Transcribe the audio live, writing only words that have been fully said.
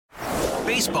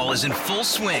Baseball is in full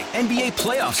swing. NBA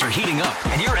playoffs are heating up,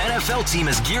 and your NFL team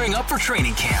is gearing up for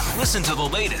training camp. Listen to the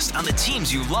latest on the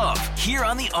teams you love here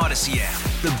on the Odyssey app.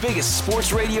 The biggest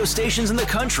sports radio stations in the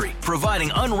country,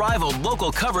 providing unrivaled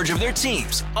local coverage of their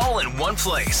teams, all in one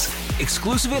place.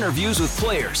 Exclusive interviews with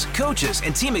players, coaches,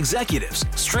 and team executives,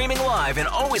 streaming live and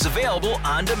always available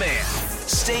on demand.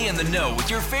 Stay in the know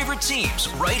with your favorite teams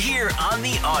right here on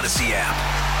the Odyssey app.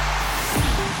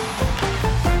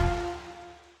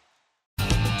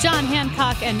 John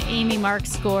Hancock and Amy Mark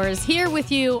Scores here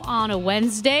with you on a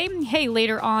Wednesday. Hey,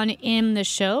 later on in the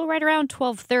show, right around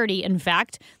 12:30, in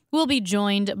fact, we'll be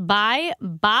joined by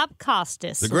Bob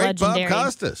Costas. The great legendary. Bob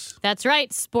Costas. That's right,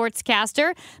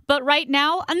 sportscaster. But right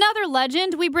now, another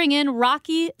legend. We bring in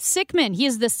Rocky Sickmann. He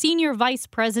is the senior vice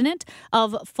president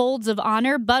of Folds of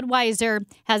Honor. Budweiser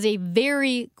has a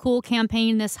very cool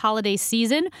campaign this holiday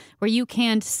season where you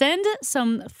can send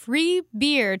some free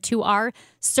beer to our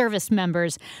service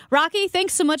members. Rocky,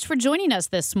 thanks so much for joining us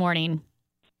this morning.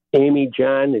 Amy,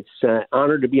 John, it's an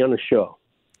honor to be on the show.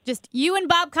 Just you and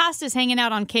Bob Costas hanging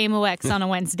out on KMOX on a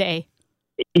Wednesday.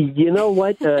 You know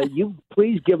what? You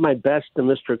please give my best to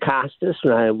Mr. Costas.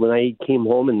 When I came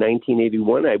home in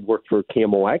 1981, I worked for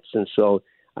KMOX, and so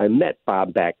I met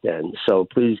Bob back then. So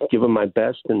please give him my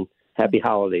best and happy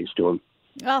holidays to him.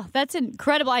 Oh, that's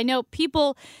incredible. I know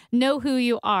people know who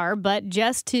you are, but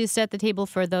just to set the table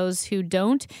for those who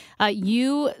don't,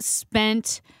 you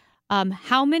spent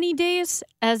how many days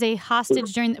as a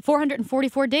hostage during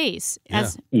 444 days?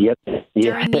 Yes, ma'am.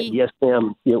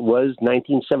 It was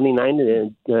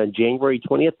 1979 to January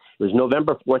 20th. It was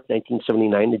November 4th,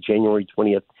 1979 to January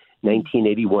 20th,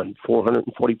 1981.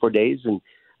 444 days, and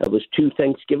it was 2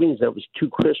 Thanksgivings. That was 2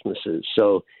 Christmases.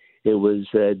 So it was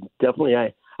definitely,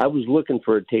 I was looking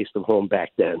for a taste of home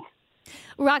back then.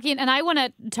 Rocky, and I want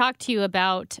to talk to you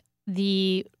about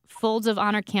the Folds of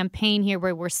Honor campaign here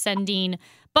where we're sending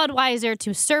Budweiser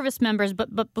to service members.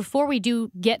 But before we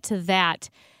do get to that,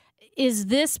 is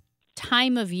this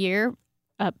time of year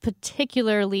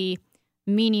particularly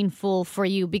meaningful for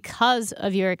you because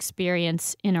of your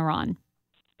experience in Iran?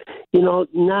 You know,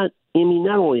 not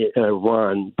only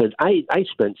Iran, but I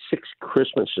spent 6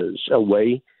 Christmases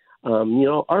away. Our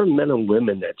men and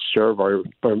women that serve our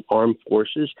armed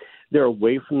forces, they're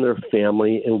away from their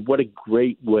family, and what a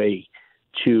great way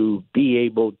to be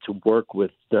able to work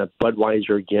with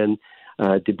Budweiser again,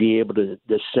 to be able to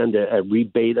send a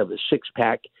rebate of a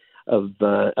 6-pack of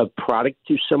product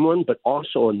to someone, but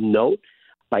also a note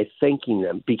by thanking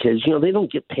them because, they don't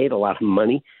get paid a lot of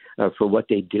money for what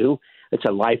they do. It's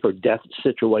a life or death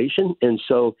situation. And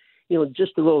so,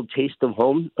 just a little taste of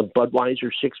home, a Budweiser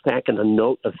 6-pack and a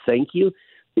note of thank you.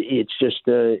 It's just,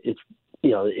 it's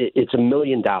 $1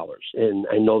 million, and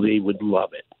I know they would love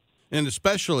it. And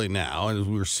especially now, as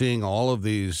we're seeing all of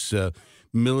these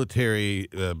military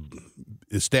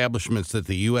establishments that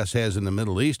the U.S. has in the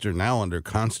Middle East are now under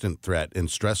constant threat and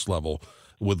stress level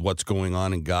with what's going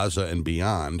on in Gaza and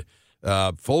beyond.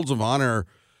 Folds of Honor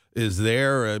is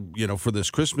there, for this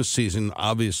Christmas season,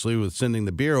 obviously, with sending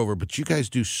the beer over. But you guys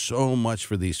do so much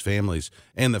for these families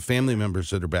and the family members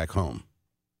that are back home.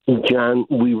 John,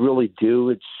 we really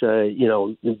do. It's,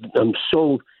 I'm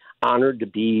so honored to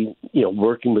be,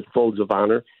 working with Folds of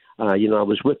Honor. I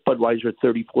was with Budweiser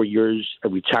 34 years. I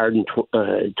retired in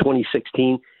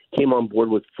 2016, came on board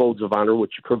with Folds of Honor,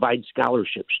 which provides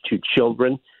scholarships to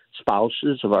children,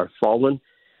 spouses of our fallen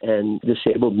and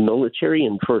disabled military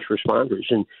and first responders.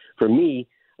 And for me,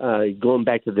 going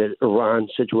back to the Iran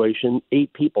situation,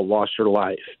 8 people lost their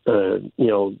life,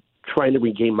 trying to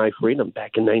regain my freedom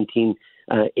back in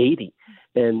 1980.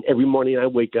 And every morning I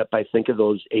wake up, I think of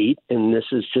those 8, and this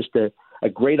is just a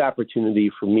great opportunity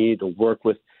for me to work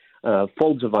with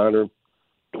Folds of Honor.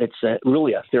 It's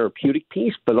really a therapeutic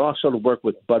piece, but also to work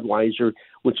with Budweiser,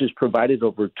 which has provided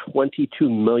over $22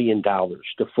 million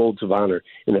to Folds of Honor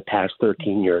in the past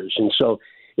 13 years. And so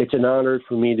it's an honor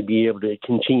for me to be able to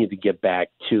continue to give back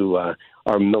to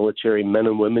our military men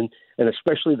and women, and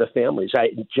especially the families.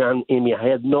 John, Amy, I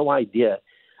had no idea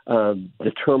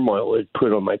the turmoil it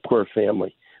put on my poor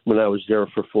family when I was there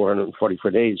for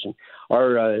 444 days. And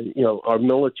our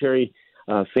military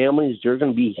families, they're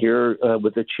going to be here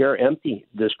with a chair empty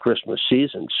this Christmas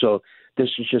season. So this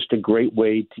is just a great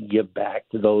way to give back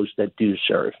to those that do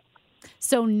serve.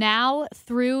 So now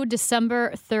through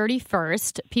December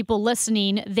 31st, people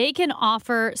listening, they can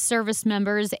offer service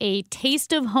members a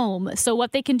taste of home. So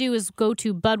what they can do is go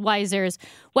to Budweiser's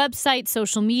website,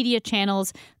 social media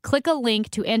channels, click a link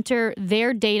to enter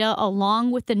their data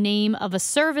along with the name of a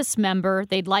service member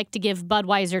they'd like to give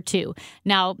Budweiser to.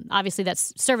 Now, obviously, that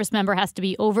service member has to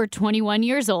be over 21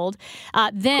 years old.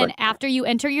 Then after you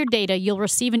enter your data, you'll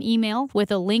receive an email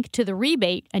with a link to the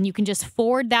rebate, and you can just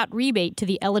forward that rebate to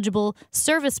the eligible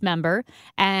service member,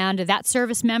 and that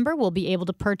service member will be able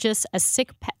to purchase a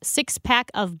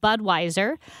six-pack of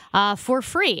Budweiser for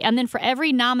free. And then for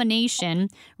every nomination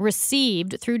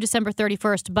received through December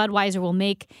 31st, Budweiser will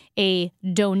make a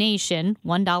donation,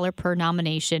 $1 per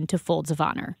nomination, to Folds of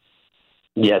Honor.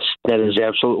 Yes, that is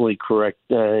absolutely correct,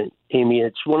 Amy.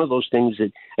 It's one of those things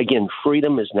that, again,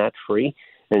 freedom is not free.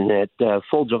 And at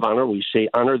Folds of Honor, we say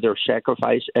honor their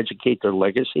sacrifice, educate their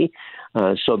legacy.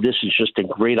 So this is just a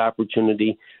great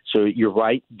opportunity. So you're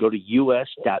right. Go to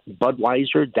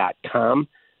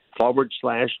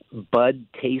us.budweiser.com/Bud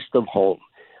Taste of Home.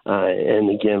 And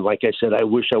again, like I said, I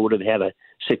wish I would have had a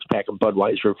six-pack of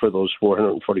Budweiser for those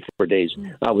 444 days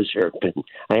I was here. But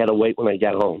I had to wait when I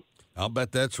got home. I'll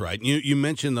bet that's right. You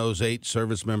mentioned those 8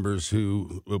 service members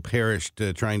who perished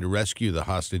trying to rescue the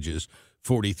hostages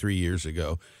 43 years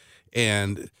ago.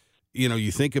 And,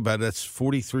 you think about it, that's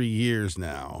 43 years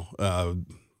now. I'm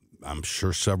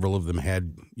sure several of them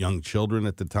had young children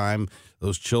at the time.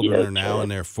 Those children are now in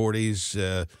their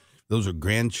 40s. Those are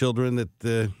grandchildren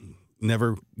that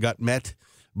never got met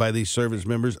by these service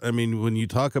members. I mean, when you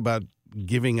talk about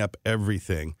giving up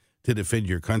everything to defend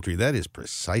your country, that is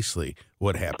precisely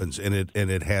what happens, and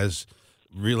it has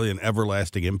really an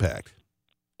everlasting impact.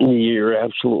 You're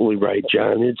absolutely right,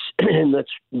 John.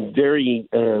 That's very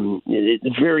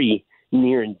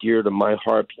near and dear to my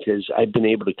heart because I've been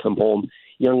able to come home.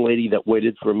 Young lady that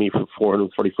waited for me for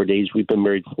 444 days. We've been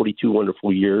married 42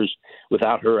 wonderful years.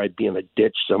 Without her, I'd be in a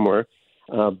ditch somewhere.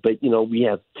 But we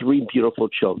have 3 beautiful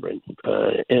children,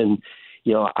 and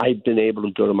I've been able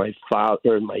to go to my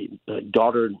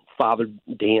daughter and father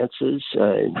dances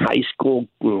in high school.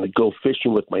 Go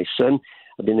fishing with my son.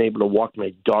 I've been able to walk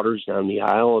my daughters down the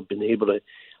aisle. I've been able to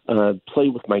play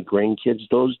with my grandkids.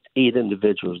 Those 8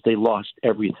 individuals, they lost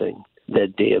everything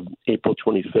that day of April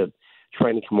 25th,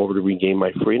 trying to come over to regain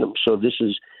my freedom. So this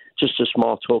is just a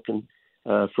small token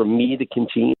for me to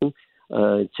continue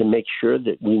to make sure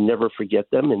that we never forget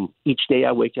them. And each day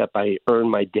I wake up, I earn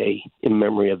my day in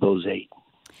memory of those 8.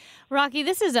 Rocky,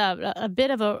 this is a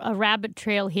bit of a rabbit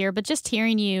trail here, but just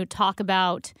hearing you talk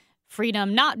about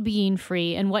freedom not being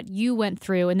free and what you went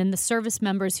through, and then the service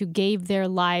members who gave their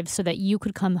lives so that you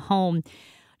could come home.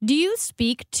 Do you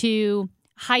speak to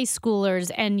high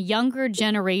schoolers and younger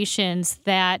generations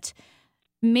that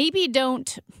maybe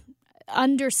don't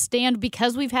understand,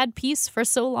 because we've had peace for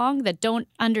so long, that don't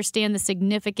understand the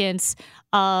significance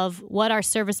of what our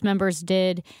service members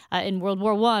did in World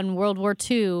War I, World War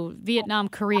II, Vietnam,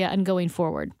 Korea, and going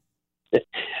forward?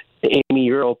 Amy,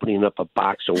 you're opening up a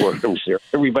box of worms here.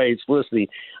 Everybody's listening.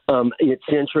 It's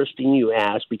interesting you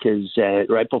asked because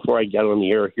right before I got on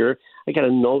the air here, I got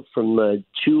a note from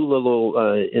 2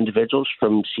 little individuals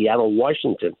from Seattle,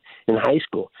 Washington in high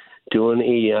school doing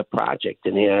a project,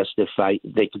 and they asked if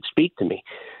they could speak to me.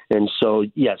 And so,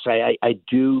 yes, I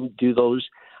do those.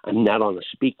 I'm not on a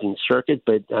speaking circuit,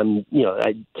 but I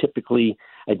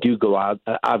do go out.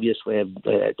 Obviously, I've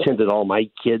attended all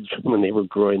my kids when they were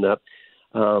growing up,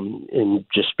 and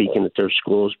just speaking at their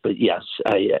schools. But yes,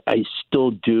 I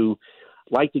still do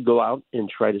like to go out and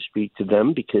try to speak to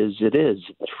them because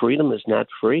freedom is not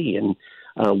free, and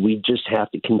we just have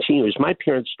to continue. As my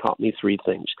parents taught me 3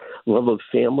 things: love of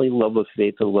family, love of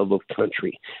faith, and love of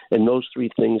country. And those 3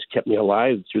 things kept me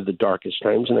alive through the darkest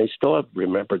times, and I still have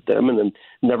remembered them and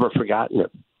never forgotten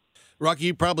them. Rocky,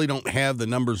 you probably don't have the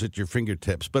numbers at your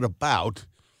fingertips, but about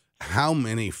how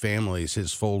many families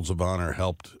has Folds of Honor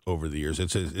helped over the years?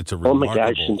 It's a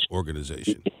remarkable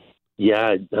organization.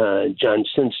 Yeah, John,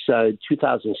 since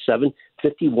 2007,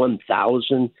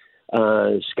 51,000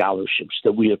 scholarships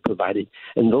that we have provided.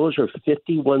 And those are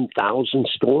 51,000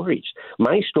 stories.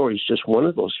 My story is just one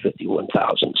of those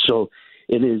 51,000. So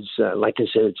it is, like I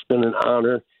said, it's been an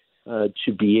honor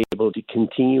to be able to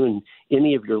continue. And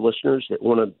any of your listeners that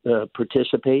want to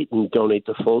participate and donate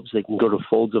to Folds, they can go to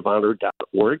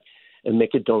foldsofhonor.org and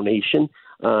make a donation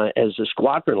as a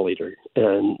squadron leader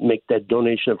and make that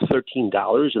donation of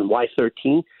 $13. And why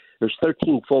 13? There's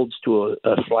 13 folds to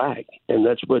a flag, and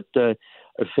that's what our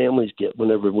families get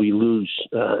whenever we lose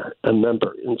a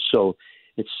member. And so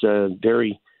it's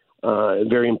very,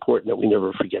 very important that we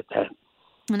never forget that.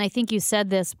 And I think you said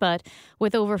this, but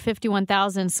with over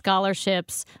 51,000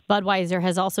 scholarships, Budweiser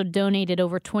has also donated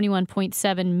over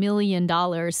 $21.7 million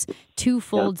to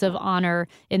Folds of Honor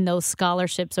in those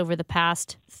scholarships over the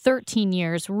past 13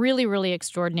 years. Really, really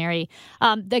extraordinary.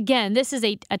 Again, this is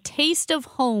a Taste of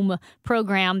Home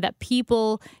program that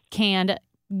people can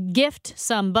gift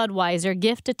some Budweiser,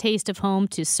 gift a taste of home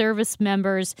to service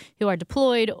members who are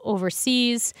deployed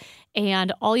overseas.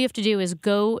 And all you have to do is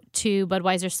go to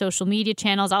Budweiser's social media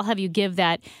channels. I'll have you give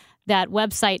that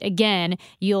website again.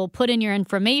 You'll put in your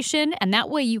information, and that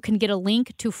way you can get a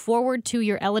link to forward to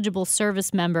your eligible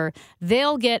service member.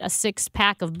 They'll get a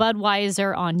 6-pack of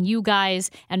Budweiser on you guys,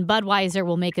 and Budweiser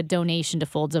will make a donation to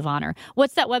Folds of Honor.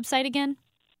 What's that website again?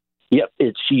 Yep,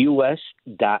 it's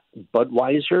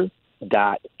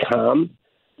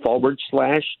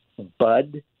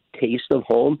us.budweiser.com/Bud Taste of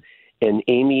Home. And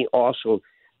Amy, also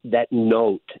that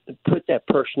note, put that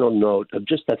personal note of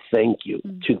just a thank you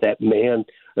to that man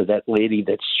or that lady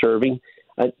that's serving.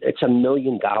 It's $1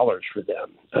 million for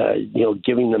them,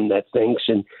 giving them that thanks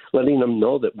and letting them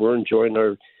know that we're enjoying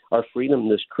our freedom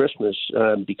this Christmas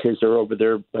because they're over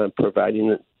there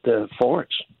providing it for us.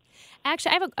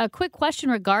 Actually, I have a quick question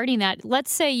regarding that.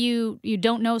 Let's say you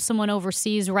don't know someone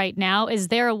overseas right now. Is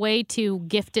there a way to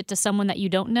gift it to someone that you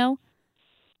don't know?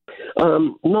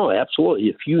 No, absolutely.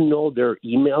 If you know their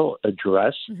email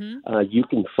address, you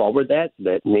can forward that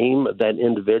name of that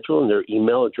individual and their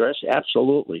email address.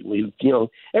 Absolutely.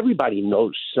 Everybody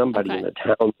knows somebody in the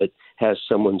town that has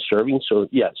someone serving. So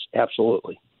yes,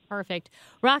 absolutely. Perfect.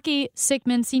 Rocky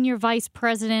Sickmann, Senior Vice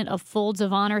President of Folds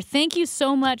of Honor, thank you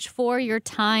so much for your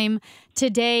time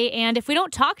today. And if we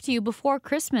don't talk to you before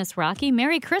Christmas, Rocky,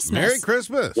 Merry Christmas. Merry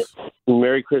Christmas.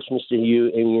 Merry Christmas to you,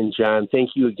 Amy and John. Thank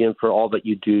you again for all that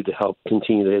you do to help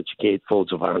continue to educate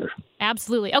Folds of Honor.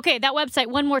 Absolutely. Okay, that website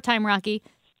one more time, Rocky.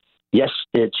 Yes,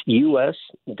 it's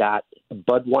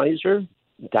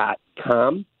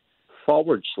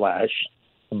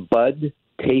us.budweiser.com/Bud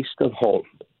Taste of Home.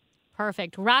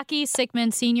 Perfect. Rocky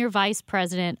Sickmann, Senior Vice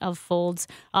President of Folds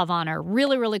of Honor.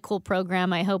 Really, really cool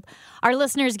program. I hope our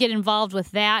listeners get involved with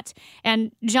that.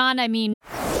 And, John,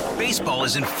 Baseball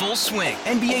is in full swing.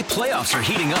 NBA playoffs are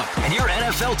heating up, and your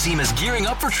NFL team is gearing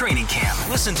up for training camp.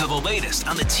 Listen to the latest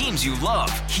on the teams you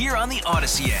love here on the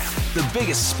Odyssey app. The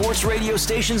biggest sports radio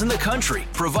stations in the country,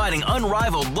 providing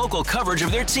unrivaled local coverage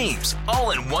of their teams, all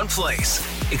in one place.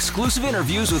 Exclusive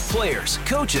interviews with players,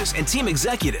 coaches, and team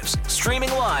executives,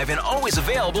 streaming live and always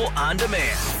available on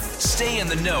demand. Stay in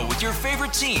the know with your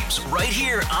favorite teams right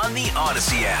here on the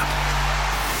Odyssey app.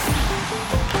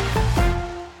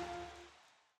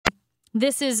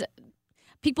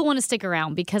 People want to stick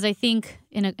around because I think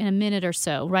in a minute or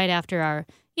so, right after our,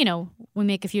 we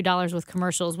make a few dollars with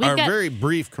commercials. Our very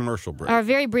brief commercial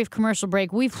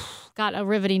break. We've got a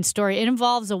riveting story. It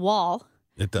involves a wall.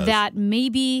 It does. That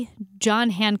maybe John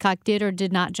Hancock did or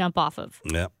did not jump off of.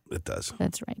 Yeah, it does.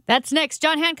 That's right. That's next.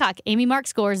 John Hancock, Amy Mark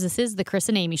Scores. This is the Chris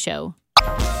and Amy Show.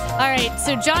 All right,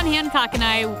 so John Hancock and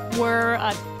I were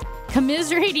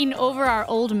commiserating over our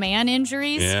old man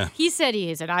injuries. Yeah. He said,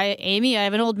 Amy, I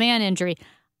have an old man injury.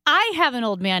 I have an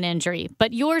old man injury,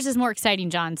 but yours is more exciting,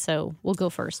 John, so we'll go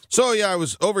first. So, I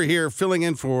was over here filling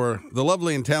in for the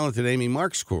lovely and talented Amy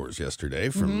Mark Scores yesterday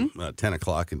from 10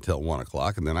 o'clock until 1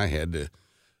 o'clock, and then I had to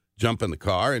jump in the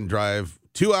car and drive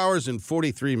 2 hours and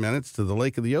 43 minutes to the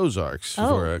Lake of the Ozarks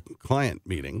for a client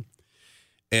meeting.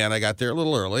 And I got there a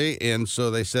little early, and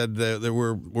so they said that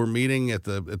we're meeting at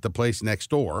the place next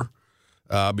door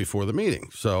before the meeting.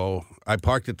 So I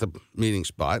parked at the meeting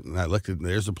spot, and I looked at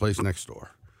there's the place next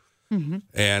door. Mm-hmm.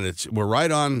 And we're right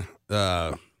on,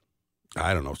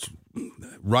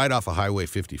 right off of Highway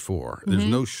 54. Mm-hmm. There's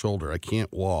no shoulder. I can't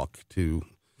walk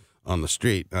on the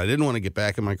street. And I didn't want to get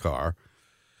back in my car.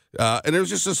 And there was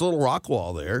just this little rock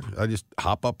wall there. I just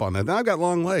hop up on that. Now I've got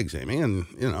long legs, Amy, and,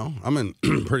 I'm in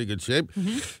pretty good shape.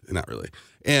 Mm-hmm. Not really.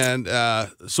 And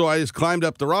so I just climbed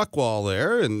up the rock wall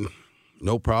there, and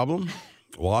no problem.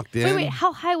 Walked in. Wait,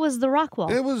 how high was the rock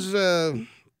wall? It was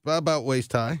about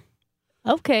waist high.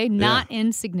 Okay, not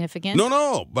insignificant.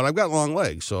 No, but I've got long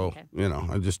legs, so,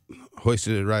 I just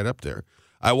hoisted it right up there.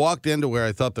 I walked into where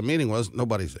I thought the meeting was.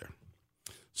 Nobody's there.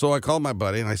 So I called my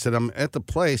buddy, and I said, I'm at the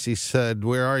place. He said,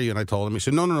 where are you? And I told him. He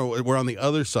said, no, we're on the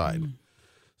other side. Mm.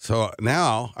 So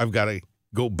now I've got to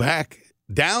go back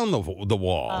down the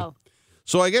wall. Oh.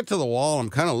 So I get to the wall.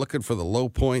 I'm kind of looking for the low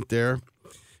point there,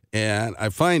 and I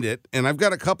find it, and I've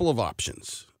got a couple of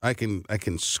options. I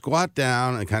can squat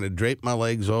down and kind of drape my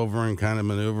legs over and kind of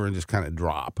maneuver and just kind of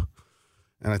drop.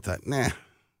 And I thought, nah,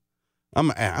 I'm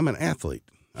an athlete.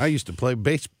 I used to play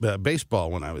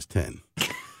baseball when I was 10.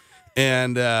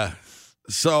 And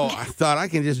So I thought I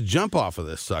can just jump off of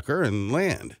this sucker and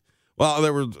land. Well,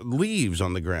 there were leaves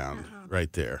on the ground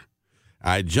right there.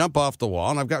 I jump off the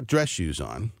wall, and I've got dress shoes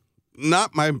on.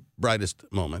 Not my brightest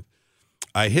moment.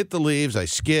 I hit the leaves. I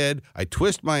skid. I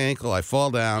twist my ankle. I fall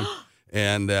down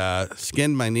and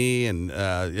skinned my knee. And,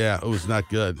 it was not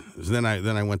good. Then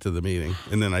I went to the meeting,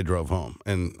 and then I drove home.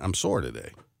 And I'm sore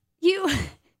today.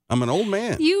 I'm an old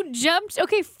man. You jumped.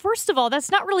 Okay, first of all, that's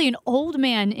not really an old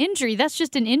man injury. That's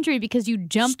just an injury because you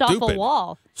jumped off a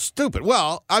wall. Stupid.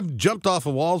 Well, I've jumped off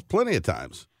of walls plenty of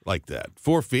times like that.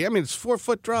 4 feet. I mean, it's 4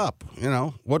 foot drop. You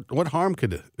know, what harm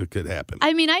could happen?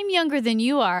 I mean, I'm younger than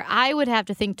you are. I would have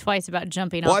to think twice about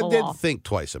jumping off a wall. Well, I did think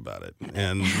twice about it.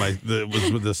 And it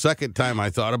was the second time I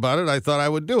thought about it, I thought I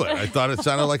would do it. I thought it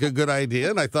sounded like a good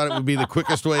idea, and I thought it would be the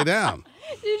quickest way down.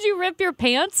 Did you rip your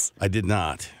pants? I did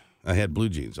not. I had blue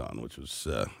jeans on, which was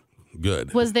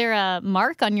good. Was there a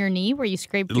mark on your knee where you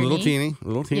scraped your knee?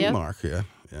 Little teeny mark, yeah.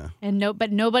 And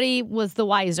but nobody was the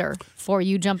wiser for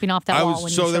you jumping off that wall when you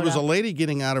showed up. So there was a lady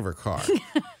getting out of her car,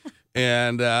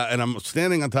 and I'm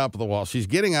standing on top of the wall. She's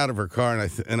getting out of her car,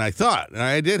 and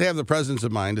I did have the presence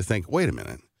of mind to think, wait a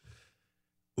minute,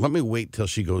 let me wait till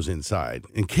she goes inside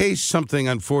in case something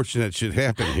unfortunate should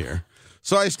happen here.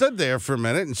 So I stood there for a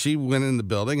minute, and she went in the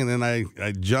building, and then I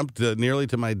jumped nearly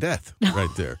to my death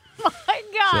right there. Oh, my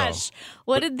gosh.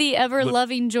 What did the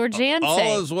ever-loving Georgianne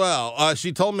say? All is well.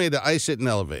 She told me to ice it and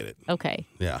elevate it. Okay.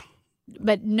 Yeah.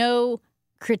 But no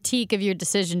critique of your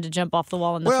decision to jump off the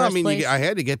wall in the first place? I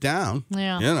had to get down.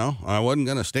 Yeah. You know, I wasn't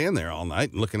going to stand there all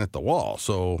night looking at the wall.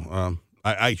 So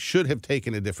I should have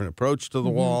taken a different approach to the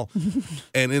wall.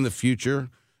 And in the future,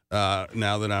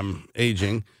 now that I'm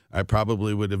aging, I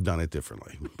probably would have done it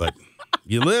differently. But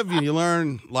you live and you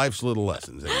learn life's little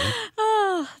lessons.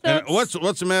 And what's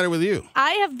the matter with you?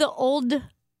 I have the old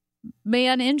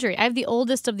man injury. I have the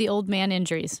oldest of the old man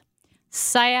injuries.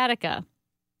 Sciatica.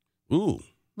 Ooh.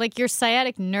 Like your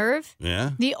sciatic nerve.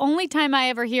 Yeah. The only time I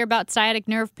ever hear about sciatic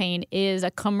nerve pain is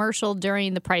a commercial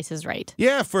during The Price is Right.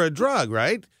 Yeah, for a drug,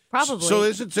 right? Probably. So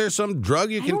isn't there some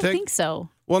drug you can take? I don't think so.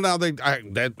 Well, now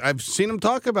I've seen them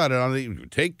talk about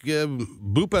it take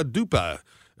Bupa Dupa,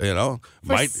 you know.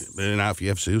 Now if you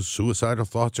have suicidal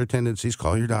thoughts or tendencies,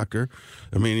 call your doctor.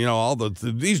 I mean, you know, all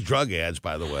these drug ads,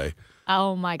 by the way.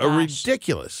 Oh my gosh. Are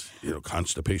ridiculous. You know,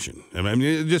 constipation. I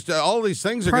mean, just all these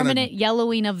things are permanent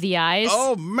yellowing of the eyes.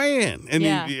 Oh man. And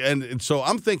yeah. and so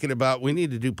I'm thinking about we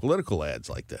need to do political ads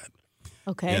like that.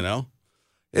 Okay. You know?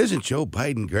 Isn't Joe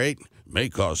Biden great? May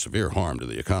cause severe harm to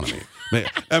the economy.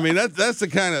 I mean, that's the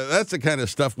kind of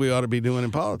stuff we ought to be doing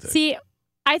in politics. See,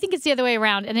 I think it's the other way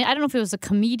around. And I don't know if it was a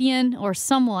comedian or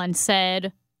someone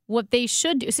said what they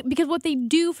should do. Because what they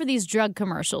do for these drug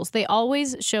commercials, they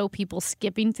always show people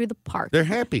skipping through the park. They're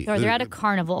happy. Or they're at a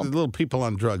carnival. The little people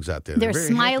on drugs out there. They're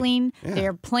smiling. Yeah.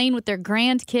 They're playing with their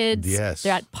grandkids. Yes.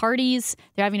 They're at parties.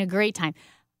 They're having a great time.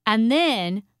 And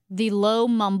then the low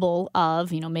mumble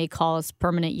of, may cause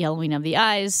permanent yellowing of the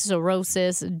eyes,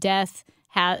 cirrhosis, death,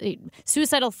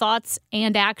 suicidal thoughts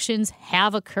and actions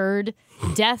have occurred.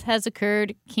 Death has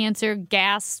occurred. Cancer,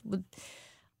 gas with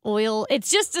oil.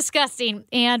 It's just disgusting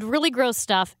and really gross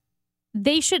stuff.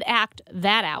 They should act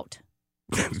that out.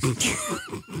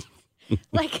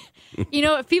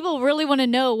 If people really want to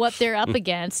know what they're up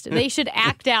against, they should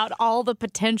act out all the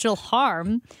potential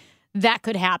harm that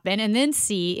could happen and then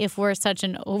see if we're such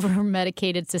an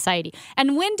over-medicated society.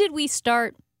 And when did we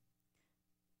start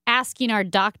asking our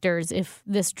doctors if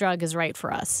this drug is right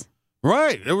for us?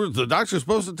 Right. The doctor's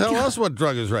supposed to tell us what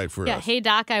drug is right for us. Yeah. Hey,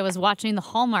 doc, I was watching the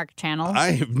Hallmark Channel.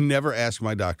 I have never asked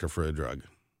my doctor for a drug.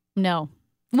 No.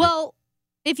 Well,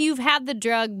 if you've had the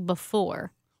drug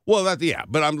before. Well,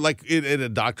 but I'm like at a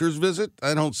doctor's visit,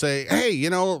 I don't say, hey,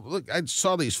 look, I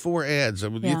saw these 4 ads.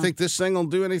 Do you think this thing will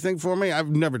do anything for me? I've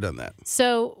never done that.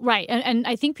 So, right. And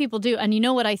I think people do. And you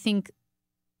know what I think?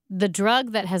 The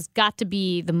drug that has got to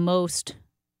be the most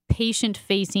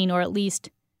patient-facing, or at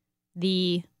least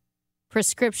the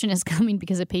prescription is coming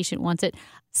because a patient wants it,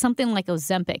 something like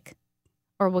Ozempic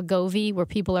or Wegovy, where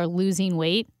people are losing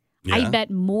weight. Yeah. I bet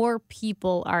more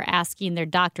people are asking their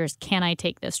doctors, can I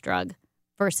take this drug?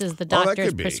 Versus the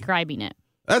doctors prescribing it.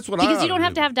 That's what because you don't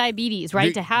have to have diabetes,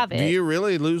 right, to have it. Do you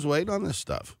really lose weight on this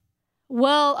stuff?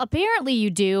 Well, apparently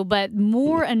you do, but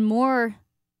more and more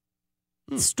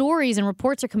stories and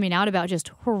reports are coming out about just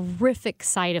horrific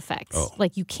side effects. Oh.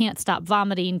 Like you can't stop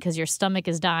vomiting because your stomach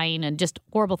is dying and just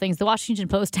horrible things. The Washington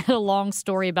Post had a long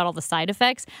story about all the side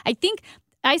effects. I think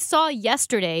I saw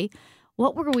yesterday,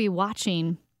 what were we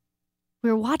watching? We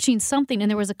were watching something,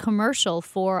 and there was a commercial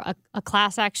for a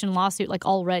class action lawsuit, like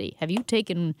already. Have you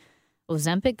taken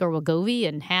Ozempic or Wegovy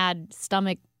and had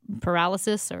stomach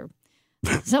paralysis or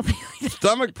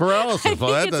Stomach paralysis.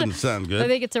 Well, that doesn't sound good. I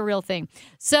think it's a real thing.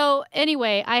 So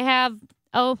anyway, I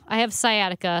have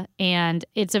sciatica, and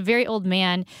it's a very old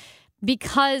man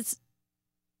because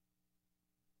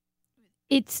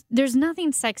there's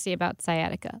nothing sexy about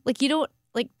sciatica.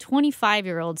 Like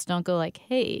 25-year-olds don't go like,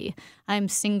 hey, I'm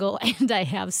single and I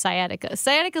have sciatica.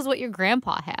 Sciatica is what your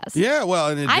grandpa has. Yeah, well,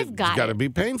 and it's got to be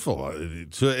painful.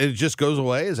 So it just goes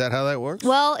away? Is that how that works?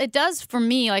 Well, it does for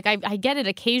me. Like I get it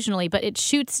occasionally, but it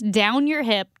shoots down your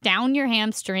hip, down your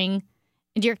hamstring,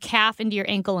 into your calf, into your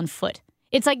ankle and foot.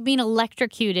 It's like being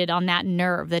electrocuted on that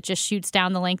nerve that just shoots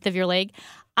down the length of your leg.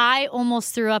 I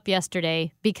almost threw up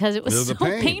yesterday because it was so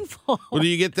painful. Well, do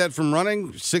you get that from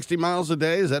running 60 miles a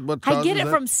day? Is that what causes I get it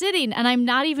that? from sitting, and I'm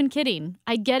not even kidding.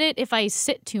 I get it if I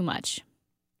sit too much.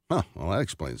 Huh, well, that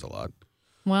explains a lot.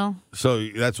 Well. So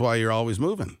that's why you're always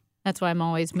moving. That's why I'm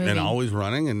always moving. And always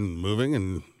running and moving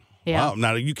and... Yeah. Wow.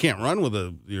 Now, you can't run with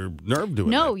your nerve doing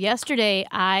that. No, yesterday,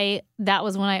 that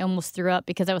was when I almost threw up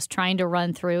because I was trying to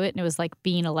run through it, and it was like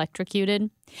being electrocuted.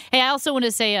 Hey, I also want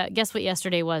to say, guess what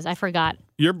yesterday was? I forgot.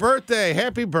 Your birthday.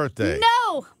 Happy birthday.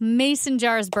 No! Mason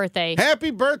Jar's birthday.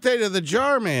 Happy birthday to the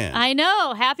Jar Man. I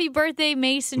know. Happy birthday,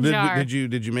 Mason Jar.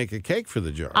 Did you make a cake for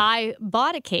the Jar? I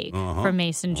bought a cake from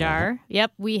Mason Jar.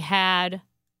 Yep, we had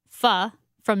pho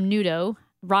from Nudo,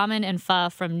 ramen and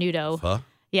pho from Nudo. Pho?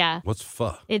 Yeah. What's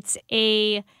pho? It's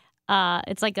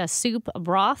it's like a soup, a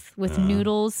broth with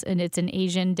noodles, and it's an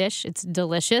Asian dish. It's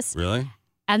delicious. Really?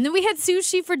 And then we had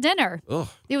sushi for dinner. Ugh.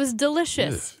 It was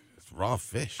delicious. It's raw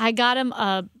fish. I got him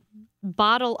a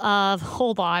bottle of,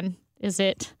 hold on, is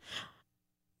it?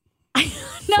 No,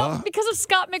 pho? Because of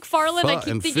Scott McFarlane. I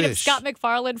keep thinking of fish. Scott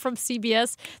McFarlane from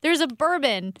CBS. There's a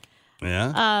bourbon.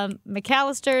 Yeah?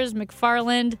 McAllister's,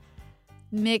 McFarland,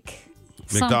 McDonald's.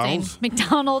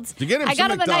 Did you get him I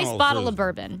got him a nice McDonald's bottle of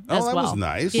bourbon as that well. was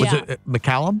nice. Yeah. Was it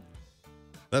McCallum?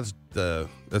 That's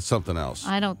something else.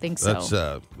 I don't think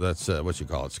so. That's what you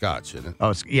call it, Scotch, isn't it?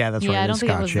 Oh, yeah, that's right. Yeah, I don't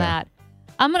think Scotch, it was that.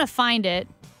 I'm going to find it,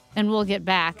 and we'll get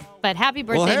back. But happy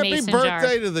birthday, Mason Jar. Well, happy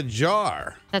birthday to the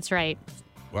Jar. That's right.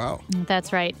 Wow.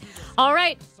 That's right. All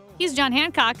right. He's John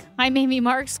Hancock. I'm Amy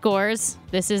Mark Scores.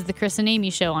 This is the Chris and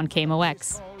Amy Show on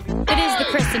KMOX. It is the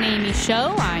Chris and Amy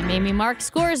Show. I'm Amy Mark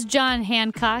Scores. John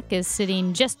Hancock is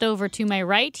sitting just over to my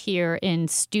right here in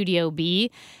Studio B.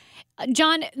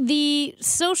 John, the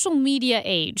social media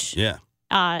age. Yeah.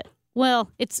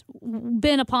 Well, it's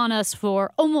been upon us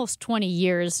for almost 20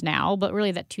 years now, but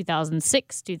really that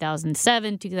 2006,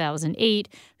 2007, 2008,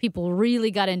 people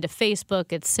really got into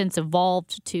Facebook. It's since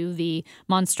evolved to the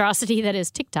monstrosity that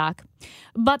is TikTok.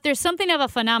 But there's something of a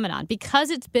phenomenon. Because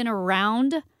it's been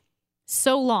around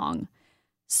so long,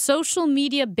 social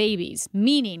media babies,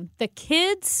 meaning the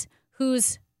kids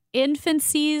whose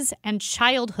infancies and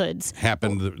childhoods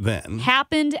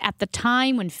happened at the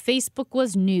time when Facebook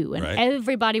was new and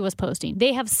everybody was posting.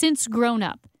 They have since grown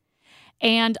up,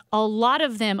 and a lot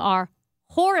of them are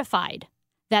horrified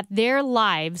that their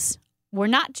lives were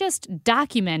not just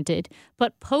documented,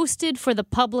 but posted for the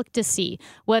public to see,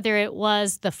 whether it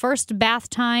was the first bath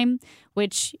time,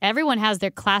 which everyone has their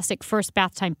classic first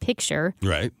bath time picture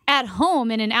at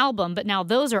home in an album, but now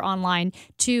those are online,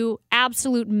 to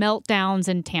absolute meltdowns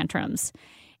and tantrums.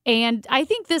 And I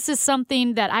think this is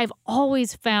something that I've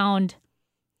always found,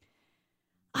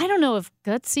 I don't know if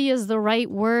gutsy is the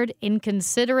right word,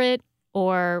 inconsiderate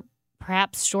or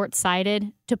perhaps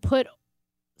short-sighted, to put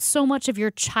so much of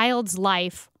your child's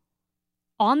life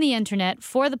on the internet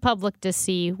for the public to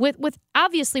see, with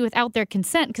obviously without their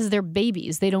consent, because they're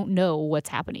babies. They don't know what's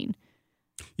happening.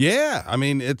 Yeah, I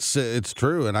mean, it's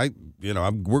true. And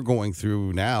we're going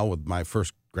through now with my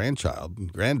first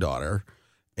granddaughter.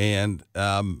 And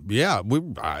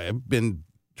I've been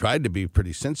tried to be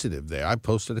pretty sensitive there. I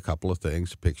posted a couple of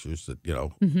things, pictures that,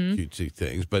 cutesy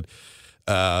things. But,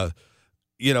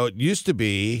 it used to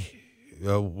be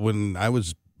when I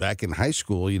was back in high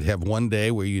school, you'd have one day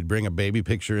where you'd bring a baby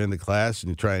picture into class and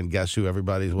you try and guess who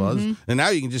everybody's was. Mm-hmm. And now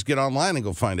you can just get online and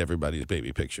go find everybody's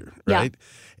baby picture, right?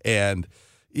 Yeah. And,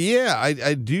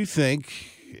 I do think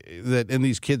that, and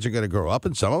these kids are going to grow up,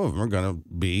 and some of them are going to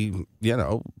be,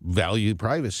 value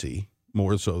privacy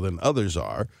more so than others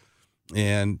are.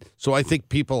 And so I think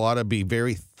people ought to be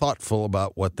very thoughtful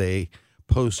about what they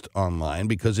post online,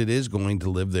 because it is going to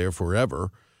live there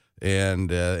forever. And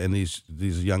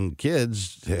these young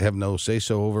kids have no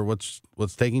say-so over what's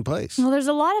taking place. Well,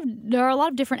 there are a lot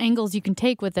of different angles you can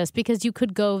take with this, because you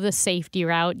could go the safety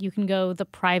route, you can go the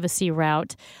privacy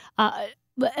route,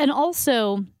 and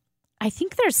also I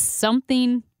think there's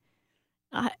something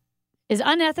is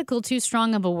unethical too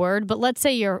strong of a word, but let's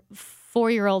say your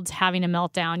 4-year-olds having a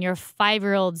meltdown, your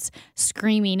 5-year-olds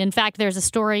screaming. In fact, there's a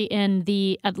story in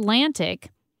The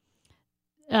Atlantic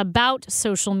about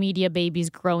social media babies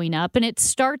growing up, and it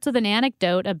starts with an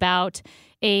anecdote about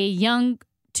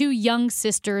two young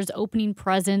sisters opening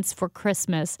presents for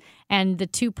Christmas, and the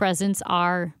two presents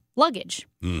are luggage.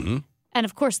 Mm-hmm. And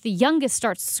of course, the youngest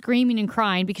starts screaming and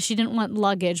crying because she didn't want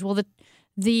luggage. Well,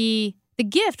 the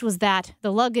gift was that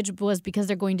the luggage was because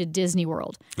they're going to Disney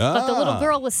World. But the little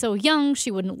girl was so young,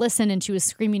 she wouldn't listen, and she was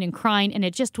screaming and crying, and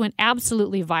it just went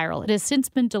absolutely viral. It has since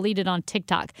been deleted on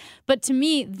TikTok. But to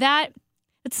me,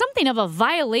 it's something of a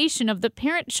violation of the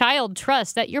parent-child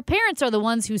trust, that your parents are the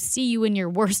ones who see you in your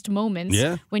worst moments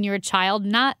when you're a child,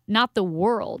 not the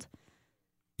world.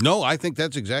 No, I think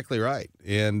that's exactly right.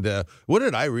 And what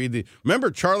did I read? Remember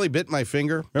Charlie Bit My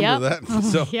Finger? Remember that?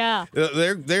 So yeah.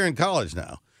 They're in college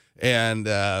now. And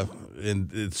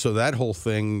so that whole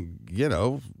thing,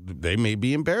 they may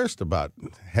be embarrassed about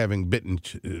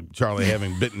Charlie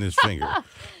having bitten his finger.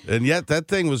 And yet that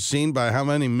thing was seen by how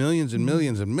many millions and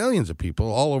millions and millions of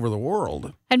people all over the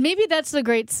world. And maybe that's the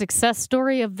great success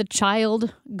story of the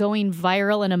child going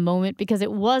viral in a moment, because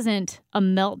it wasn't a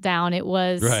meltdown. It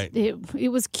was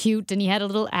it was cute, and he had a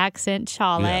little accent,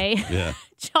 Charlie. Yeah.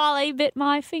 Charlie bit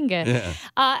my finger. Yeah.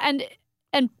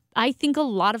 And I think a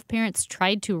lot of parents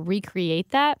tried to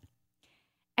recreate that.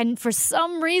 And for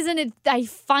some reason, I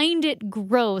find it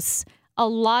gross. A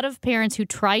lot of parents who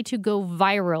try to go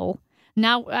viral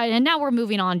now, and now we're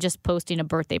moving on just posting a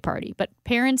birthday party, but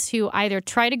parents who either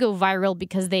try to go viral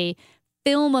because they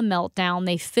film a meltdown,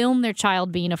 they film their child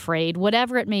being afraid,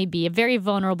 whatever it may be, a very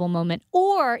vulnerable moment,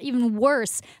 or even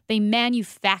worse, they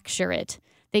manufacture it.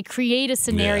 They create a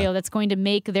scenario that's going to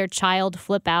make their child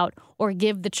flip out or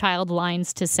give the child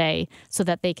lines to say so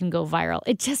that they can go viral.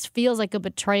 It just feels like a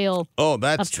betrayal of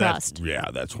trust.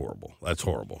 That's horrible. That's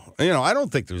horrible. I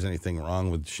don't think there's anything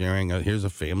wrong with sharing here's a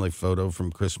family photo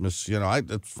from Christmas.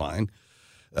 That's fine.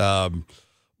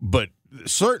 But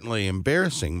certainly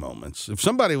embarrassing moments. If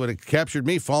somebody would have captured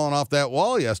me falling off that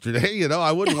wall yesterday,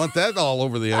 I wouldn't want that all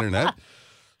over the internet.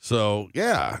 So,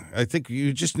 I think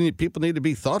people need to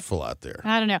be thoughtful out there.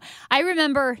 I don't know. I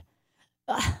remember,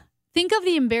 think of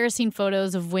the embarrassing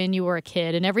photos of when you were a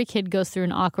kid, and every kid goes through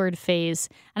an awkward phase.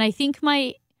 And I think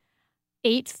my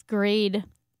 8th grade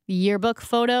yearbook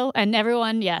photo, and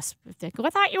everyone, I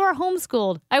thought you were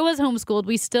homeschooled. I was homeschooled.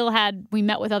 We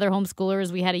met with other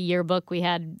homeschoolers. We had a yearbook. We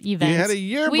had events. You had a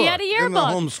yearbook? We had a yearbook. In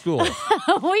the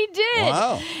homeschool. We did.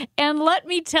 Wow. And let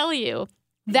me tell you,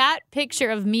 that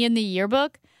picture of me in the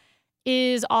yearbook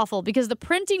is awful because the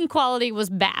printing quality was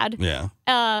bad. Yeah.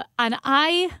 And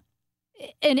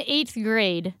in 8th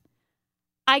grade,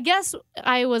 I guess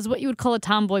I was what you would call a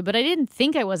tomboy, but I didn't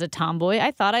think I was a tomboy. I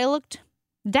thought I looked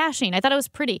dashing. I thought I was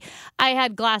pretty. I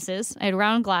had glasses. I had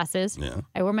round glasses. Yeah.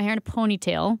 I wore my hair in a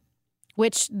ponytail,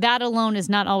 which that alone is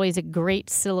not always a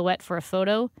great silhouette for a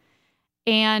photo.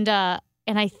 And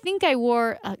I think I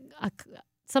wore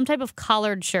some type of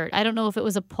collared shirt. I don't know if it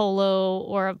was a polo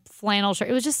or a flannel shirt.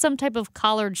 It was just some type of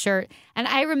collared shirt. And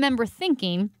I remember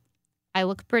thinking, I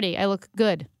look pretty. I look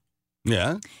good.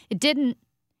 Yeah. It didn't,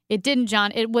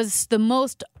 John. It was the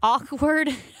most awkward,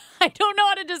 I don't know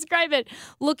how to describe it,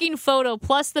 looking photo,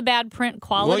 plus the bad print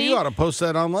quality. Well, you ought to post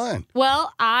that online.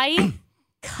 Well, I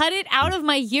cut it out of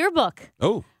my yearbook.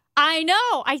 Oh. I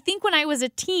know. I think when I was a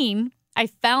teen, I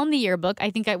found the yearbook. I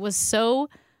think I was so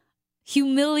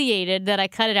humiliated that I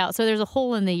cut it out. So there's a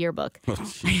hole in the yearbook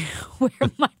where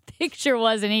my picture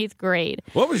was in 8th grade.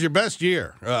 What was your best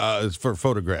year for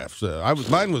photographs?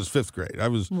 Mine was 5th grade.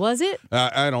 Was it?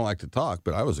 I don't like to talk,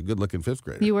 but I was a good-looking 5th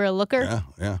grader. You were a looker?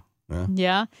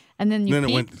 Yeah. And then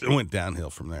it went downhill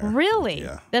from there. Really?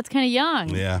 Yeah. That's kind of young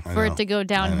for it to go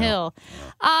downhill.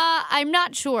 I'm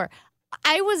not sure.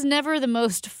 I was never the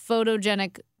most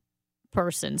photogenic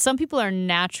person. Some people are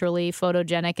naturally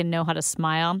photogenic and know how to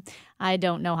smile. I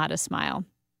don't know how to smile.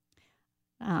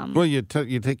 Well, you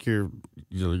take your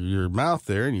mouth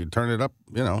there and you turn it up,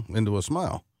 into a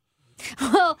smile.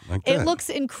 Well, like it looks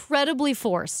incredibly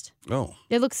forced. Oh.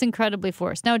 It looks incredibly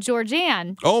forced. Now,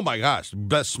 Georgianne. Oh, my gosh.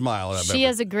 Best smile I've ever. She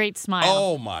has a great smile.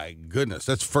 Oh, my goodness.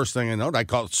 That's the first thing I know. I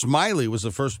call it Smiley was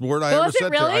the first word I ever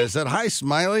said to her. I said, hi,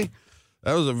 Smiley.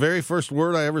 That was the very first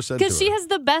word I ever said to her. Because she has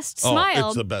the best smile.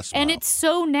 It's the best smile. And it's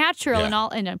so natural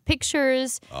in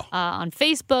pictures, on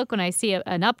Facebook, when I see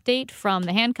an update from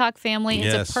the Hancock family.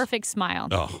 It's a perfect smile.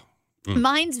 Oh.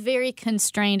 Mine's very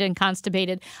constrained and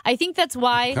constipated. I think that's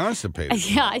why...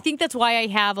 Constipated? Yeah, I think that's why I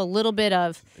have a little bit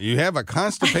of... You have a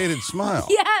constipated smile.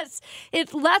 Yes.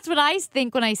 That's what I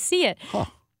think when I see it. Huh.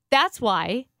 That's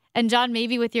why, and John,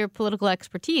 maybe with your political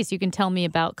expertise, you can tell me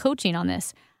about coaching on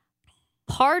this.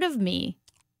 part of me,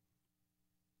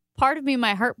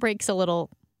 my heart breaks a little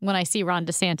when I see Ron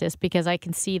DeSantis because I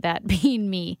can see that being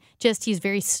me. Just he's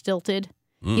very stilted.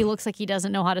 He looks like he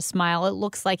doesn't know how to smile. It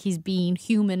looks like he's being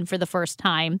human for the first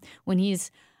time when he's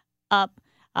up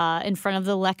in front of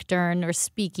the lectern or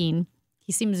speaking.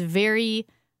 He seems very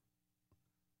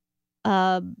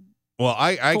Well,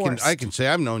 I forced. can say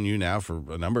I've known you now for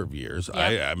a number of years.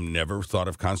 Yep. I've never thought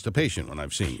of constipation when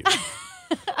I've seen you.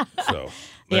 So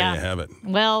there you have it.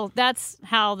 Well, that's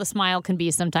how the smile can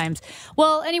be sometimes.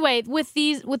 Well, anyway, with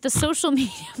the social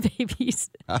media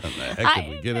babies. How the heck did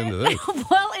we get into this?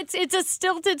 Well, it's a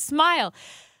stilted smile.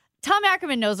 Tom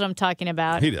Ackerman knows what I'm talking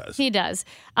about. He does. He does.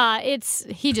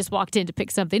 He just walked in to pick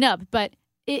something up, but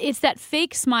it's that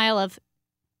fake smile of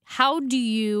how do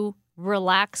you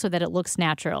relax so that it looks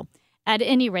natural? At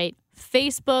any rate,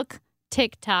 Facebook,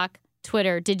 TikTok,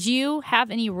 Twitter. Did you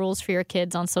have any rules for your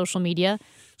kids on social media?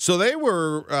 So they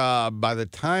were, by the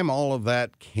time all of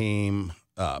that came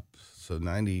up, so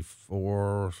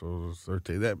 94, so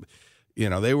 13,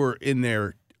 they were in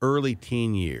their early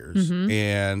teen years,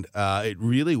 and it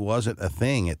really wasn't a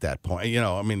thing at that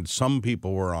point. Some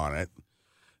people were on it,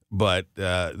 but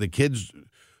the kids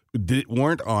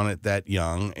weren't on it that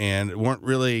young and weren't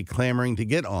really clamoring to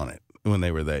get on it when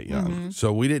they were that young.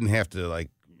 So we didn't have to,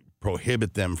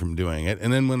 prohibit them from doing it.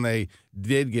 And then when they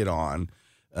did get on,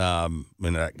 I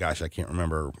can't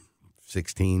remember,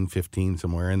 16, 15,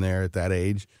 somewhere in there at that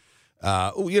age.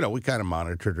 We kind of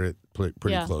monitored it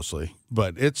pretty closely.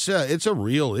 But it's a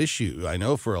real issue. I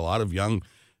know for a lot of young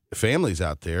families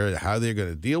out there, how they're going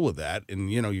to deal with that. And,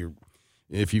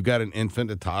 if you've got an infant,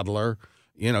 a toddler,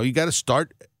 you got to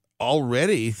start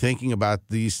already thinking about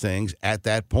these things at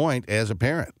that point as a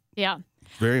parent. Yeah.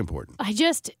 It's very important.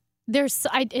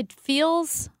 It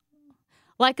feels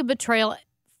like a betrayal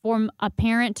from a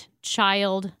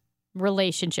parent-child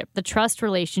relationship, the trust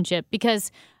relationship,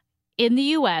 because in the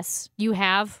U.S., you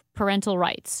have parental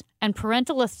rights, and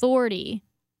parental authority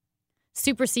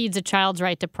supersedes a child's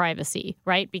right to privacy,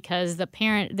 right? Because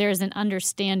there's an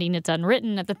understanding, it's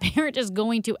unwritten, that the parent is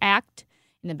going to act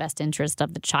in the best interest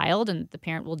of the child, and the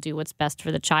parent will do what's best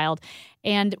for the child.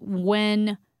 And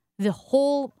when the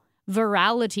whole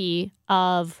virality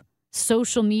of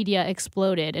social media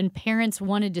exploded and parents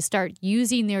wanted to start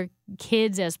using their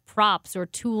kids as props or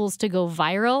tools to go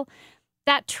viral,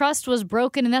 that trust was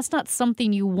broken, and that's not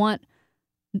something you want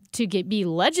to be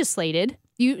legislated.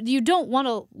 You don't want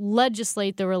to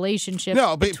legislate the relationship.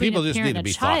 No, but people just need to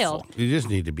be child. thoughtful. You just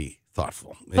need to be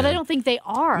thoughtful. But I don't think they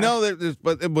are. No,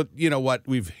 but you know what?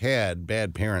 We've had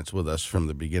bad parents with us from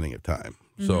the beginning of time.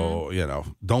 So,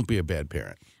 don't be a bad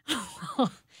parent.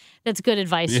 That's good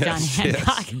advice, John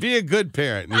Hancock. Yes. Be a good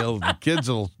parent. The kids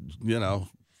will,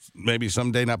 maybe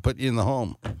someday not put you in the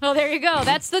home. Well, there you go.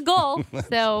 That's the goal.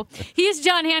 So he's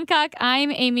John Hancock.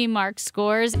 I'm Amy Mark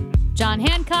Scores. John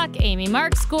Hancock, Amy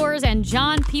Mark Scores, and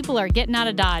John, people are getting out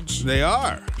of Dodge. They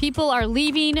are. People are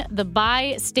leaving the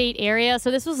bi-state area.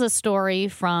 So this was a story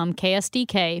from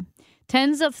KSDK.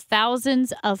 Tens of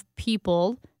thousands of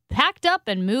people packed up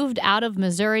and moved out of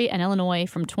Missouri and Illinois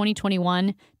from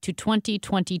 2021 to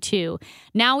 2022.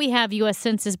 Now we have U.S.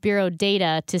 Census Bureau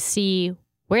data to see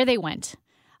where they went,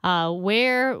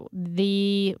 where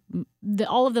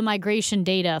all of the migration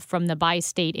data from the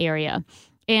bi-state area.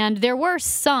 And there were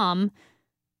some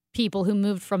people who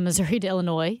moved from Missouri to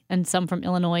Illinois and some from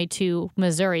Illinois to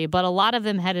Missouri, but a lot of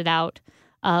them headed out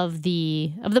of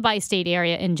the bi-state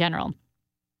area in general.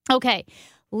 Okay,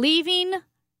 leaving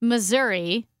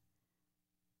Missouri.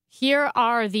 Here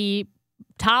are the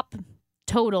top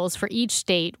totals for each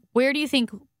state. Where do you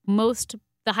think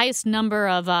the highest number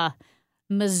of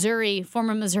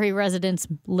former Missouri residents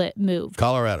moved?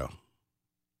 Colorado.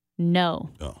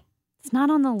 No. Oh. It's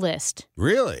not on the list.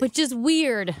 Really? Which is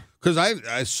weird. Because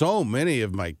I so many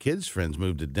of my kids' friends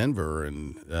moved to Denver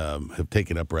and have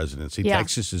taken up residency. Yeah.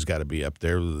 Texas has got to be up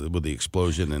there with the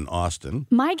explosion in Austin.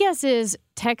 My guess is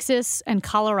Texas and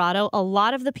Colorado, a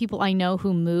lot of the people I know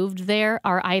who moved there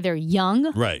are either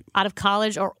young, right, out of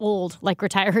college, or old, like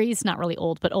retirees, not really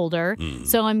old, but older.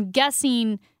 So I'm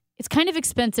guessing it's kind of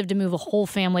expensive to move a whole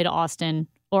family to Austin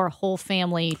or a whole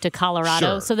family to Colorado.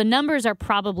 Sure. So the numbers are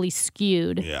probably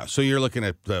skewed. Yeah, so you're looking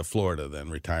at Florida then,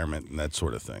 retirement and that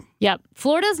sort of thing. Yep.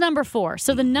 Florida's number 4.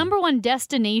 So the number 1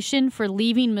 destination for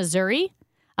leaving Missouri,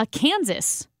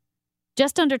 Kansas.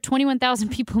 Just under 21,000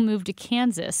 people moved to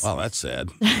Kansas. Well, that's sad.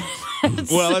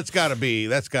 Well, that's got to be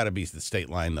the state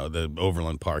line, though, the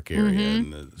Overland Park area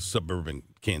and the suburban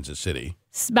Kansas City.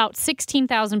 About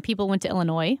 16,000 people went to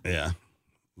Illinois. Yeah.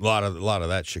 A lot of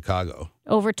that Chicago.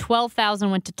 Over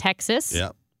 12,000 went to Texas. Yeah.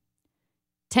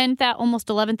 Almost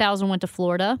 11,000 went to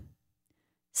Florida.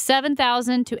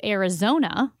 7,000 to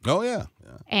Arizona. Oh, yeah.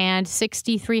 And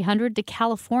 6,300 to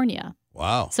California.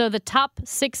 Wow. So the top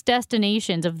 6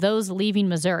 destinations of those leaving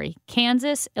Missouri: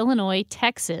 Kansas, Illinois,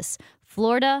 Texas,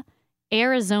 Florida,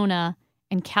 Arizona,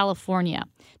 and California.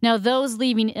 Now, those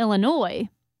leaving Illinois,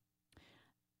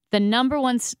 the number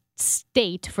one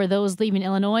state for those leaving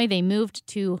Illinois, they moved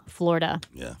to Florida.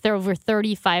 Yeah. There are over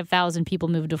 35,000 people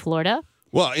moved to Florida.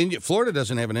 Well, Florida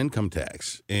doesn't have an income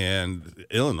tax, and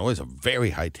Illinois is a very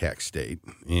high-tax state,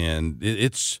 and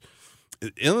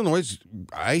Illinois is,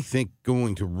 I think,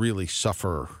 going to really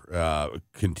suffer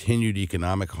continued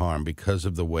economic harm because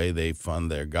of the way they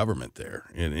fund their government there,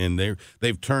 and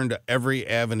they've turned to every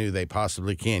avenue they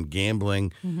possibly can: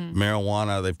 gambling,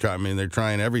 marijuana. They're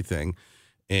trying everything,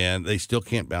 and they still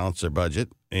can't balance their budget.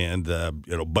 And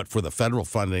but for the federal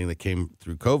funding that came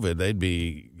through COVID, they'd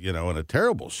be in a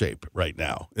terrible shape right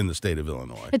now in the state of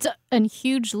Illinois. It's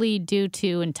hugely due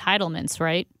to entitlements,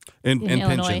 right? And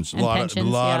Illinois. pensions, a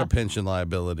lot of pension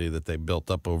liability that they built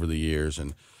up over the years,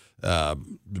 and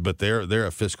but they're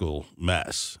a fiscal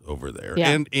mess over there.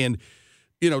 Yeah. And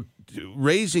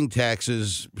raising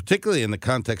taxes, particularly in the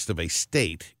context of a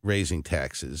state raising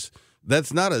taxes,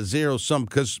 that's not a zero sum,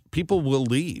 because people will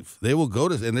leave. They will go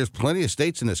to, and there's plenty of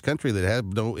states in this country that have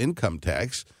no income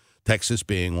tax, Texas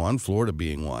being one, Florida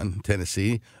being one,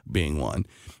 Tennessee being one.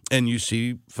 And you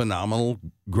see phenomenal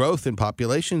growth in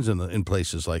populations in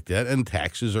places like that, and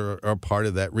taxes are part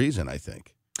of that reason, I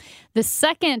think. The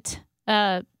second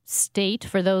state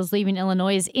for those leaving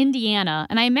Illinois is Indiana,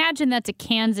 and I imagine that's a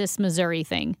Kansas, Missouri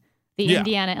thing.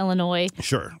 Indiana, Illinois.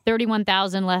 Sure.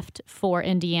 31,000 left for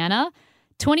Indiana.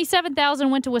 27,000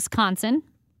 went to Wisconsin,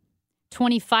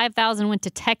 25,000 went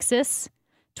to Texas,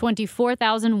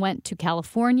 24,000 went to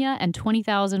California, and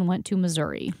 20,000 went to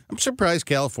Missouri. I'm surprised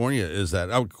California is that.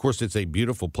 Of course, it's a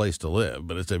beautiful place to live,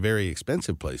 but it's a very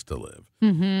expensive place to live.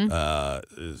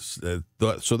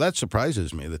 So that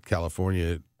surprises me that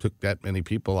California took that many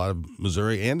people out of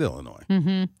Missouri and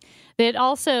Illinois. It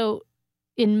also,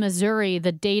 in Missouri,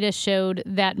 the data showed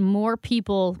that more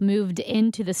people moved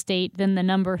into the state than the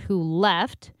number who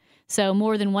left. So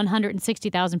more than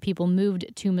 160,000 people moved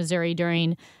to Missouri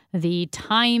during the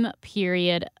time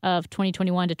period of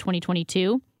 2021 to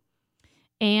 2022.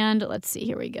 And let's see,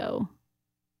 here we go.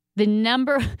 The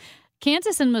number,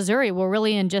 Kansas and Missouri were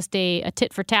really in just a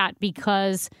tit for tat,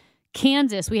 because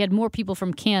Kansas, we had more people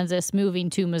from Kansas moving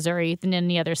to Missouri than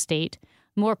any other state.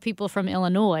 More people from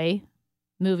Illinois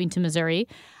moving to Missouri,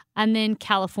 and then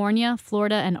California,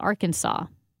 Florida, and Arkansas.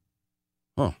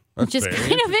 Oh, that's which is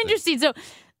kind of interesting. So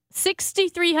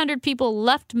 6,300 people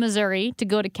left Missouri to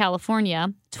go to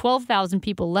California. 12,000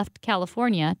 people left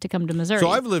California to come to Missouri. So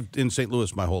I've lived in St.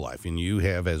 Louis my whole life, and you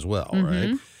have as well,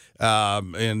 right?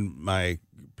 And my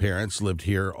parents lived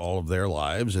here all of their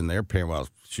lives, and their parents, well,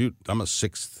 shoot, I'm a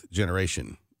 6th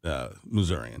generation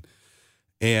Missourian.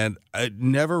 And I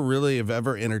never really have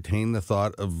ever entertained the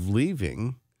thought of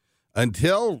leaving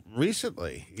until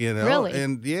recently, Really?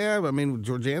 And yeah, I mean,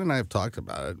 Georgiana and I have talked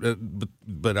about it,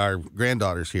 but our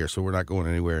granddaughter's here, so we're not going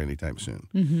anywhere anytime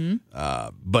soon.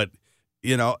 But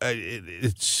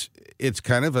it's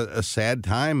kind of a sad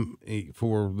time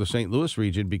for the St. Louis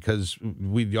region, because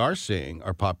we are seeing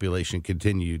our population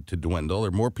continue to dwindle. There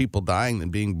are more people dying than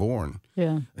being born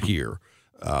here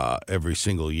every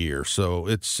single year. So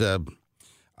it's.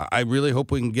 I really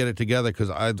hope we can get it together, because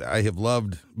I have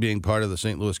loved being part of the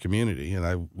St. Louis community, and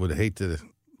I would hate to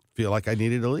feel like I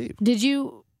needed to leave.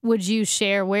 Would you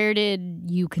share, where would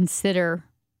you consider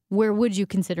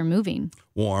moving?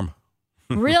 Warm.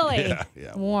 Really?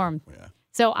 Yeah. Warm. Yeah.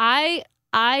 So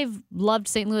I've loved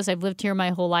St. Louis. I've lived here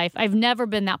my whole life. I've never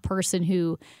been that person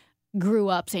who grew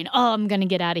up saying, "Oh, I'm going to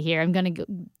get out of here. I'm going to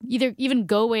even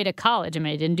go away to college." I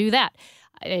mean, I didn't do that.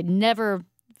 I never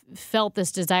felt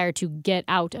this desire to get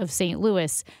out of St.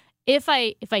 Louis. If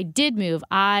I did move,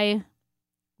 I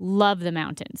love the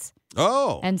mountains.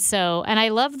 Oh. And I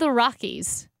love the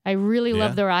Rockies. I really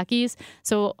love the Rockies.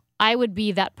 So I would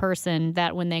be that person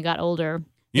that when they got older,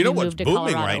 you know what's to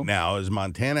booming Colorado. right now is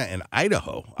Montana and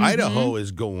Idaho. Idaho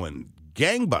is going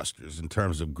gangbusters in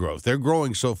terms of growth. They're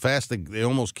growing so fast they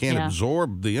almost can't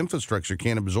absorb, the infrastructure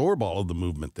can't absorb all of the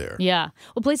movement there. Yeah.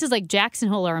 Well, places like Jackson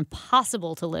Hole are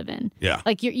impossible to live in. Yeah.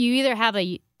 Like you either have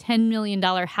a $10 million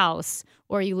house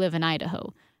or you live in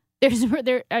Idaho.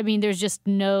 There's just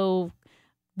no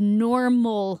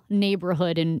normal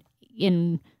neighborhood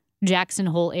in Jackson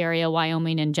Hole area,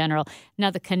 Wyoming in general.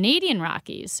 Now, the Canadian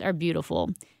Rockies are beautiful,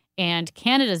 and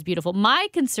Canada's beautiful. My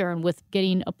concern with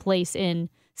getting a place in,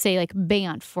 say, like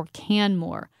Banff or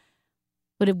Canmore,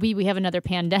 would it be we have another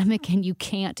pandemic and you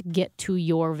can't get to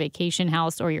your vacation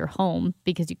house or your home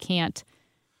because you can't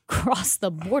cross the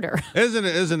border.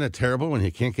 Isn't it terrible when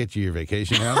you can't get your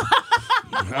vacation house?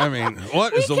 I mean,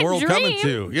 what is the world coming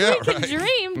to? Yeah, we can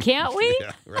dream, can't we?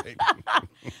 Yeah, right.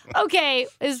 Okay,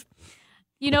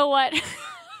 you know what?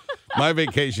 My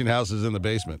vacation house is in the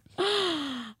basement.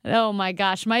 Oh my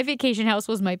gosh, my vacation house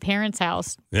was my parents'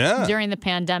 house. Yeah. During the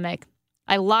pandemic.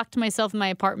 I locked myself in my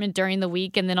apartment during the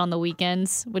week, and then on the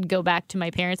weekends would go back to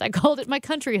my parents. I called it my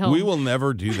country home. We will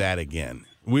never do that again.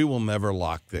 We will never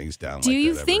lock things down. Do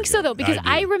you think so, though? Because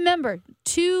I remember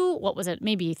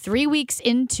maybe 3 weeks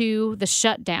into the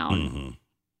shutdown,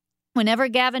 whenever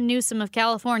Gavin Newsom of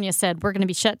California said we're going to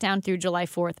be shut down through July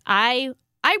 4th,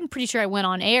 I'm pretty sure I went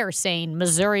on air saying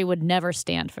Missouri would never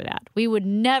stand for that. We would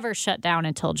never shut down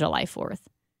until July 4th.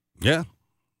 Yeah.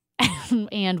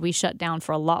 And we shut down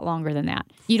for a lot longer than that.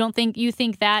 You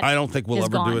think that? I don't think we'll ever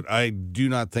gone? do it. I do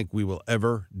not think we will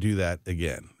ever do that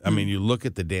again. I mean, you look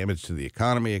at the damage to the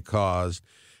economy it caused,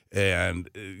 and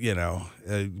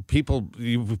people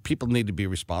need to be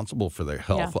responsible for their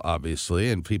health, obviously,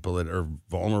 and people that are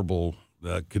vulnerable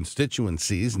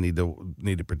constituencies need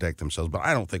to protect themselves. But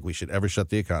I don't think we should ever shut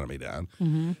the economy down,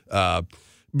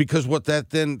 because what that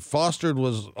then fostered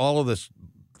was all of this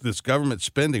government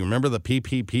spending. Remember the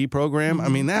PPP program? I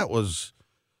mean, that was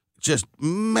just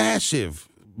massive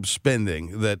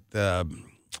spending that,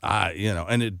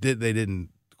 and they didn't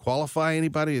qualify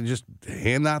anybody and just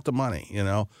hand out the money,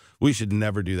 We should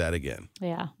never do that again.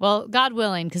 Yeah. Well, God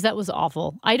willing, because that was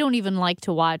awful. I don't even like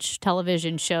to watch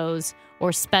television shows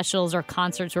or specials or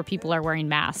concerts where people are wearing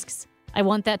masks. I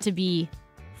want that to be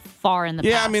far in the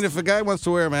past. Yeah, I mean, if a guy wants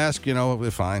to wear a mask,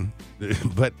 we're fine.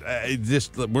 But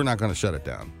we're not going to shut it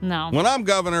down. No. When I'm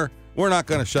governor, we're not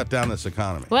going to shut down this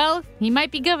economy. Well, he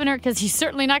might be governor because he's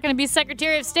certainly not going to be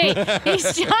Secretary of State.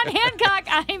 He's John Hancock.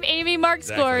 I'm Amy Mark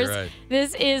Scores. Right.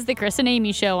 This is the Chris and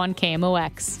Amy Show on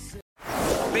KMOX.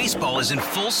 Baseball is in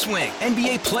full swing.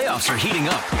 NBA playoffs are heating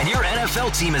up, and your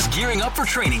NFL team is gearing up for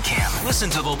training camp. Listen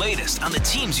to the latest on the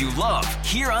teams you love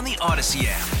here on the Odyssey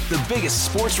app. The biggest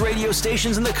sports radio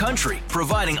stations in the country,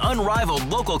 providing unrivaled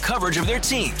local coverage of their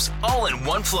teams, all in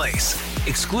one place.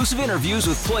 Exclusive interviews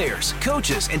with players,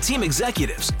 coaches, and team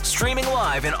executives, streaming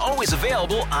live and always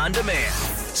available on demand.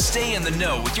 Stay in the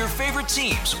know with your favorite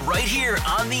teams right here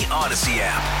on the Odyssey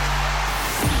app.